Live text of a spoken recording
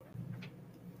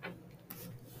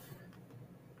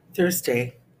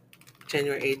Thursday,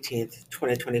 January 18th,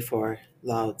 2024,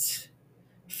 Lauds,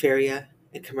 Feria,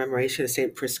 in commemoration of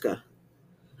St. Prisca.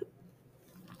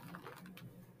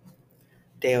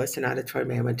 Deus in auditore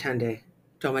meum attende,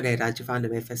 Domine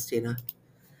adjuvanda me festina,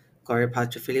 Gloria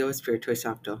Patri Filio Spiritui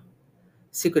Sancto,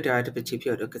 sicut erat in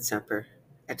principio nunc et semper,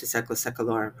 et in saecula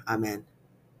saeculorum. Amen.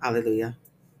 Alleluia.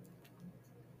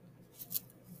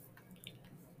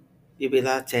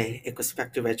 Jubilate et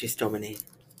conspectu Regis Domini.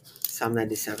 Psalm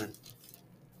 97.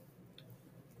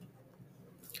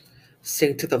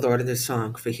 Sing to the Lord a new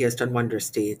song, for he has done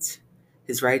wondrous deeds.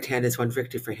 His right hand has won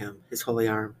victory for him, his holy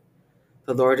arm.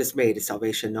 The Lord has made his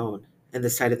salvation known. In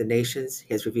the sight of the nations,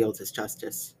 he has revealed his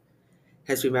justice,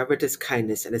 has remembered his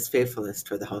kindness and his faithfulness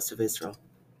toward the house of Israel.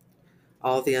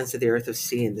 All the ends of the earth have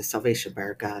seen the salvation by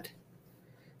our God.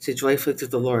 Sing joyfully to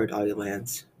the Lord, all you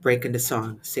lands. Break into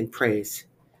song, sing praise.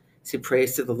 Sing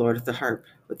praise to the Lord of the harp,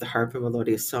 with the harp and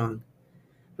melodious song.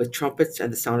 With trumpets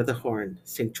and the sound of the horn,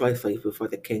 sing joyfully before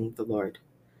the King, the Lord.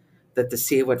 Let the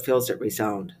sea and what fills it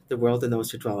resound, the world and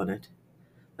those who dwell in it.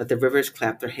 Let the rivers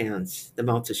clap their hands, the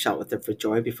mountains shout with them for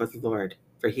joy before the Lord,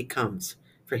 for he comes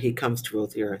to rule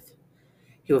the earth.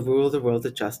 He will rule the world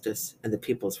with justice, and the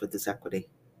peoples with his equity.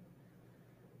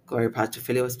 Gloria Patri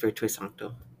Filio Spiritui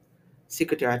Sancto,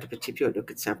 sicut erat in principio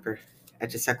nunc et semper,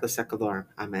 et in saecula saeculorum.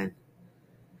 Amen.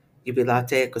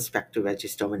 Jubilate et conspectu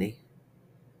Regis Domini.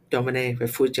 Domine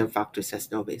refugium factus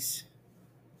est nobis.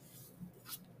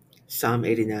 Psalm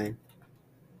 89.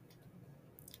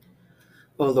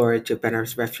 O Lord, you have been our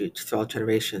refuge through all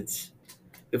generations.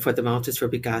 Before the mountains were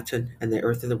begotten, and the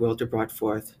earth and the world were brought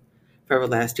forth, from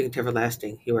everlasting to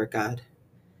everlasting, you are God.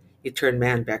 You turn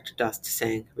man back to dust,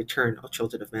 saying, Return, O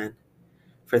children of men.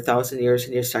 For 1,000 years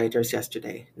in your sight are as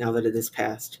yesterday, now that it is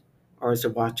past, or as a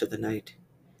watch of the night.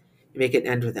 You make an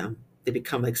end with them. They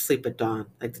become like sleep at dawn,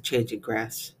 like the changing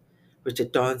grass, which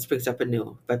at dawn springs up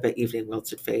anew, but by evening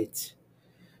wilts it fades.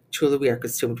 Truly we are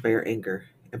consumed by your anger,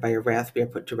 and by your wrath we are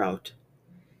put to rout.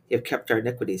 You have kept our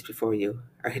iniquities before you,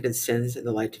 our hidden sins in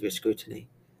the light of your scrutiny.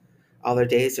 All our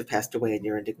days have passed away in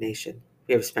your indignation.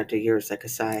 We have spent our years like a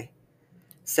sigh.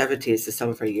 70 is the sum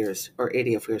of our years, or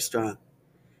 80 if we are strong.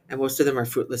 And most of them are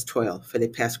fruitless toil, for they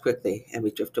pass quickly, and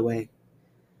we drift away.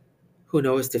 Who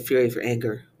knows the fury of your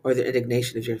anger, or the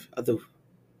indignation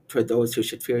toward those who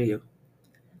should fear you?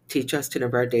 Teach us to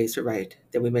number our days aright,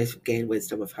 that we may gain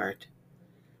wisdom of heart.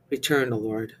 Return, O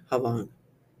Lord, how long?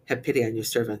 Have pity on your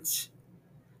servants.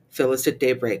 Fill us at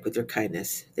daybreak with your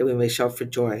kindness, that we may shout for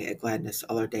joy and gladness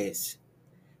all our days.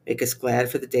 Make us glad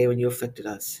for the day when you afflicted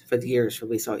us, for the years when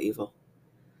we saw evil.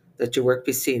 Let your work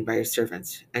be seen by your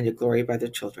servants, and your glory by their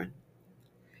children.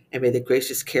 And may the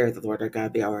gracious care of the Lord our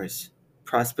God be ours.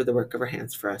 Prosper the work of our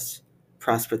hands for us.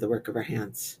 Prosper the work of our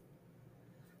hands.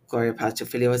 Gloria Patri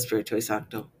Filio Spiritui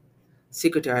Sancto.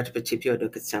 Sicut erat in principio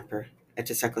nunc et semper, et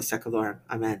in saecula saeculorum.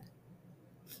 Amen.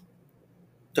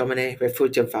 Domine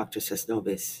refugium factus est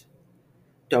nobis.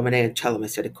 Domine ancellum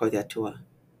misericordia tua.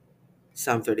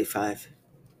 Psalm 35.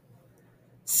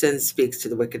 Sin speaks to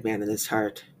the wicked man in his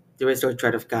heart. There is no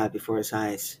dread of God before his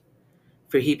eyes.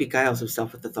 For he beguiles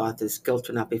himself with the thought that his guilt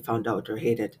will not be found out or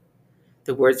hated.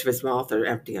 The words of his mouth are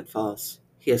empty and false.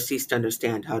 He has ceased to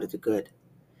understand how to do good.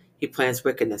 He plans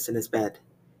wickedness in his bed.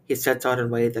 He sets out on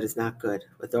way that is not good,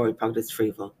 with no repugnance for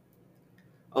evil.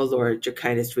 O Lord, your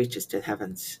kindness reaches to the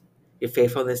heavens, your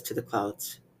faithfulness to the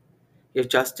clouds. Your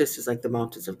justice is like the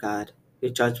mountains of God,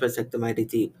 your judgments like the mighty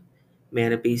deep.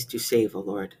 Man and beast you save, O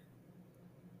Lord.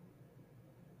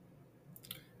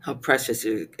 How precious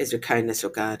is your kindness, O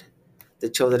God. The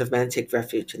children of men take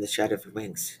refuge in the shadow of your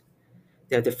wings.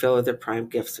 They have the fill of their prime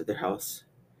gifts of their house.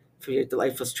 From your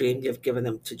delightful stream you have given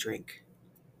them to drink.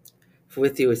 For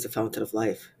with you is the fountain of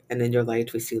life, and in your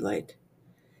light we see light.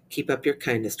 Keep up your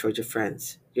kindness toward your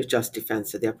friends, your just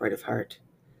defense of the upright of heart.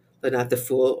 Let not the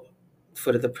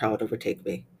foot of the proud overtake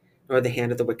me, nor the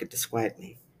hand of the wicked disquiet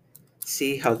me.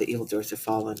 See how the evildoers have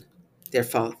fallen. They are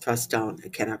thrust down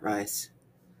and cannot rise.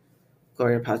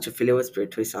 Gloria Patri Filio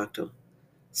Spiritui Sancto.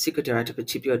 Sicut erat in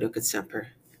principio nunc et semper,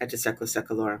 et in saecula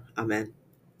saeculorum. Amen.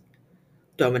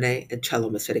 Domine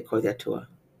ancellum misericordia tua.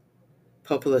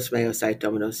 Populus meus ait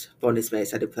Dominus, bonis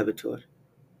meis ad implebitur.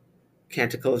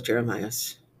 Canticle of Jeremiah.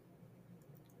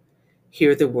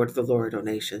 Hear the word of the Lord, O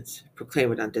nations.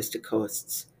 Proclaim it on distant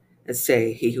coasts. And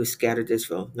say, He who scattered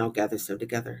Israel now gathers them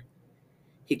together.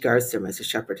 He guards them as a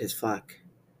shepherd his flock.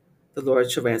 The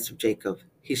Lord shall ransom Jacob.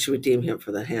 He shall redeem him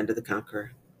from the hand of the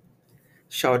conqueror.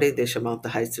 Shouting, they shall mount the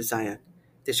heights of Zion.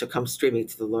 They shall come streaming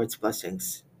to the Lord's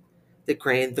blessings. The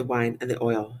grain, the wine, and the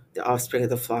oil, the offspring of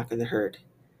the flock and the herd.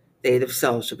 They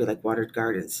themselves shall be like watered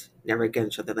gardens. Never again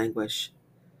shall they languish.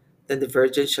 Then the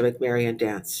virgins shall make merry and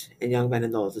dance, and young men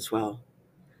and old as well.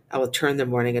 I will turn their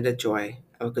mourning into joy.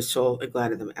 I will console and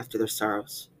gladden them after their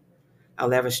sorrows. I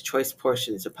will lavish choice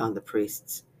portions upon the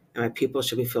priests, and my people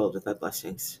shall be filled with my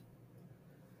blessings.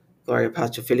 Gloria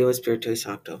Patri Filio Spiritui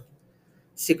Sancto.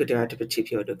 Sicut erat in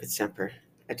principio nunc et semper,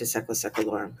 et in saecula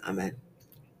saeculorum. Amen.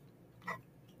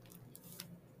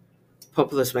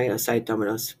 Populus meus ait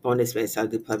Dominus, bonis me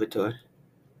salvi plebitur.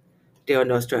 Deo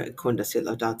nostra incunda sit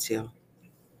laudatio.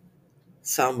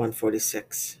 Psalm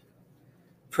 146.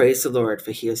 Praise the Lord,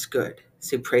 for he is good.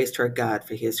 Sing praise to our God,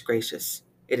 for he is gracious.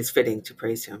 It is fitting to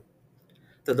praise him.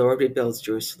 The Lord rebuilds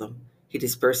Jerusalem. He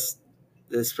dispersed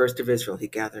the dispersed of Israel, he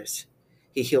gathers.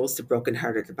 He heals the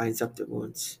brokenhearted and binds up their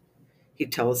wounds. He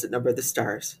tells the number of the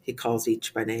stars. He calls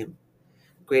each by name.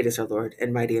 Great is our Lord,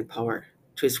 and mighty in power.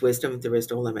 To his wisdom there is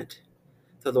no limit.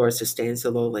 The Lord sustains the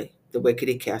lowly. The wicked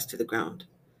he casts to the ground.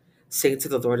 Sing to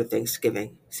the Lord a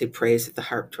thanksgiving. Sing praise at the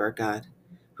harp to our God,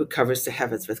 who covers the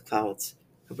heavens with clouds,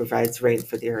 who provides rain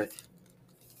for the earth,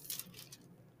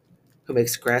 who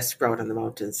makes grass sprout on the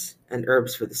mountains, and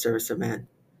herbs for the service of men,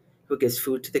 who gives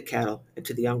food to the cattle and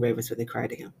to the young ravens when they cry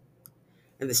to him.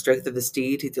 In the strength of the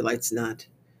steed he delights not,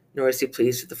 nor is he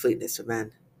pleased with the fleetness of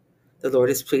men. The Lord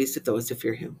is pleased with those who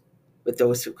fear him, with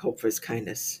those who hope for his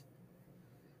kindness.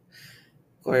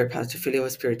 Gloria Patri Filio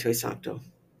Spiritui Sancto.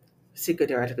 Sicut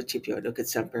erat in principio nunc et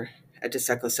semper, et in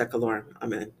saecula saeculorum.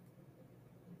 Amen.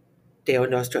 Deo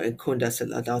nostro incunda sit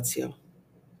laudatio.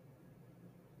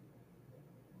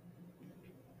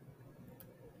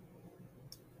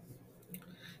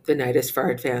 The night is far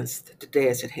advanced, the day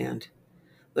is at hand.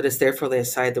 Let us therefore lay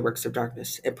aside the works of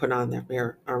darkness, and put on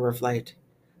the armor of light.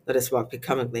 Let us walk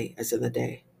becomingly as in the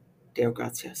day. Deo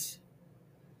gratias.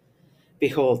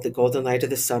 Behold, the golden light of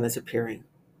the sun is appearing.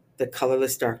 The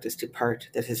colorless darkness depart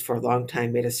that has for a long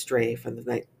time made us stray from the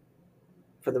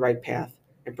right path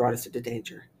and brought us into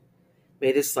danger.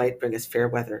 May this light bring us fair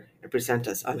weather and present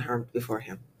us unharmed before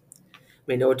him.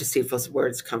 May no deceitful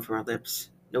words come from our lips,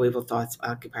 no evil thoughts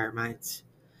occupy our minds.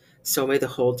 So may the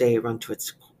whole day run to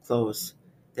its close,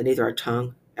 that neither our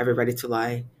tongue, ever ready to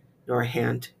lie, nor our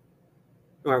hand,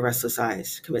 nor our restless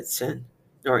eyes commit sin,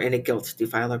 nor any guilt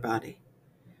defile our body.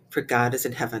 For God is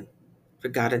in heaven. For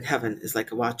God in heaven is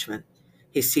like a watchman.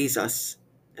 He sees us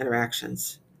and our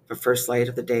actions, from first light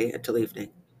of the day until evening.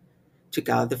 To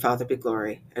God the Father be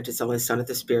glory, and to his only Son of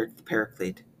the Spirit, the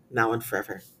Paraclete, now and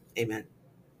forever. Amen.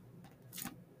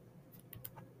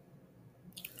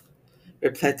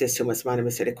 Replete sumus mana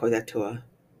misericordia tua,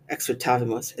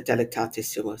 exultavimus et delectatis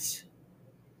sumus.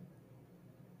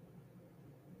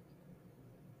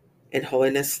 In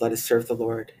holiness let us serve the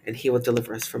Lord, and he will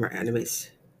deliver us from our enemies.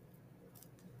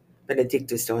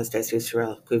 Benedictus Dominus Deus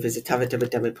Israel, qui visitavit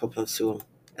debitemi populum suum,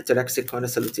 et rexit cona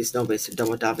salutis nobis in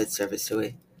domo David servis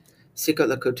sui. Sicut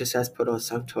locutus est pro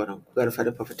sanctorum, quae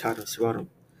fede profetatum suorum,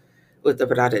 ut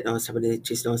liberadet nos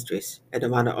habenicis nostris, et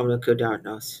domana omnia cuidarat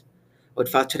nos, ut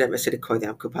faceret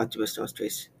misericordiam culpatibus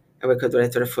nostris, et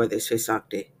recordaret refuerde sui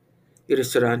sancti,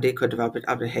 iuris durandi quod vabit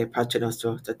abrahe pace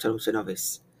nostro datorum sui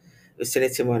nobis. Usine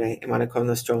timore, emanacom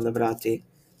nostrum liberati,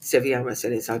 serviamus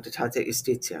in sanctitate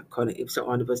justitia, cona ipsa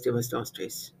omnibus divus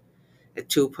nostris, et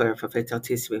tu per profeta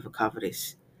altissimi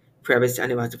vocaveris, brevis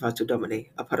animata fatu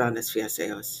Domini, apparatus fias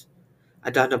eos.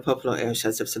 Adana populo eos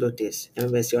sens absolutis, et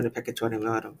missione peccatorem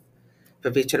meorum,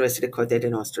 per vicere misericordiae de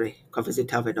nostri,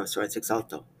 convisitave nostro ens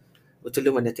exalto, ut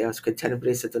illuminet eos quid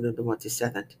tenebris et nudum mortis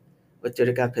sedent, ut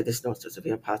dirigat pedis nostros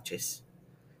via pacis.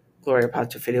 Gloria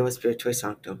Patri Filio Spiritui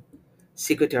Sancto,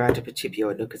 sicut erat in principio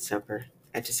et nunc et semper,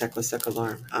 et in saecula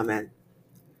saeculorum. Amen.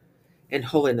 In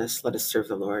holiness let us serve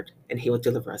the Lord, and he will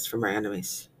deliver us from our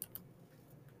enemies.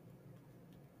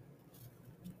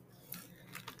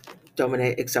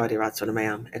 Domine exaudirat sonum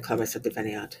meam, et clemens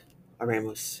adveniat.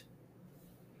 Oremus.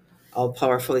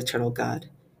 All-powerful eternal God,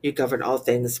 you govern all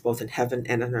things both in heaven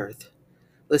and on earth.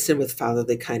 Listen with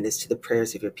fatherly kindness to the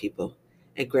prayers of your people,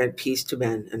 and grant peace to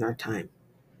men in our time.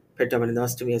 Per Domine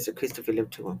nostrum Iesu Christum Filium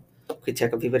tuum, qui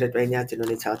tecum vivit et regnat in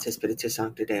unitate Spiritus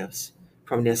Sancti Deus,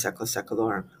 pro omnia saecula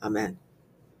saeculorum. Amen.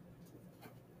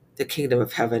 The kingdom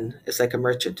of heaven is like a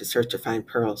merchant in search of fine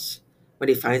pearls. When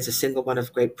he finds a single one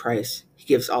of great price, he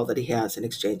gives all that he has in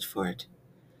exchange for it.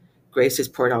 Grace is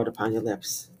poured out upon your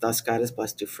lips. Thus God has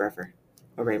blessed you forever.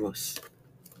 Oremus.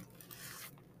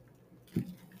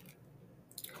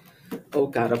 O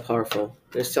God, all powerful,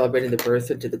 we are celebrating the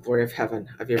birth into the glory of heaven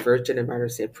of your virgin and martyr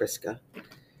Saint Prisca.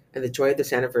 In the joy of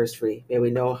this anniversary, may we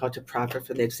know how to profit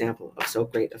from the example of so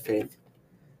great a faith.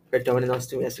 Per Domine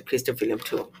nostrum Iesu Christum Filium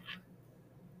tuum,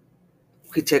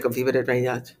 qui tecum vivit et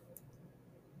regnat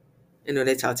in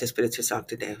unitate Spiritus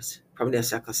Sancti Deus, pro omnia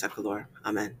saecula saeculorum.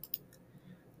 Amen.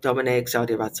 Domine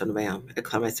exaudi ratio meam,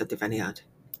 acclame sed diveniat.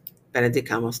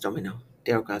 Benedicamus Domino,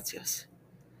 Deo gratias.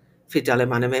 Fidele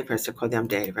anime persequodiam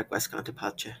Dei requiescant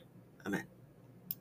pace. Amen.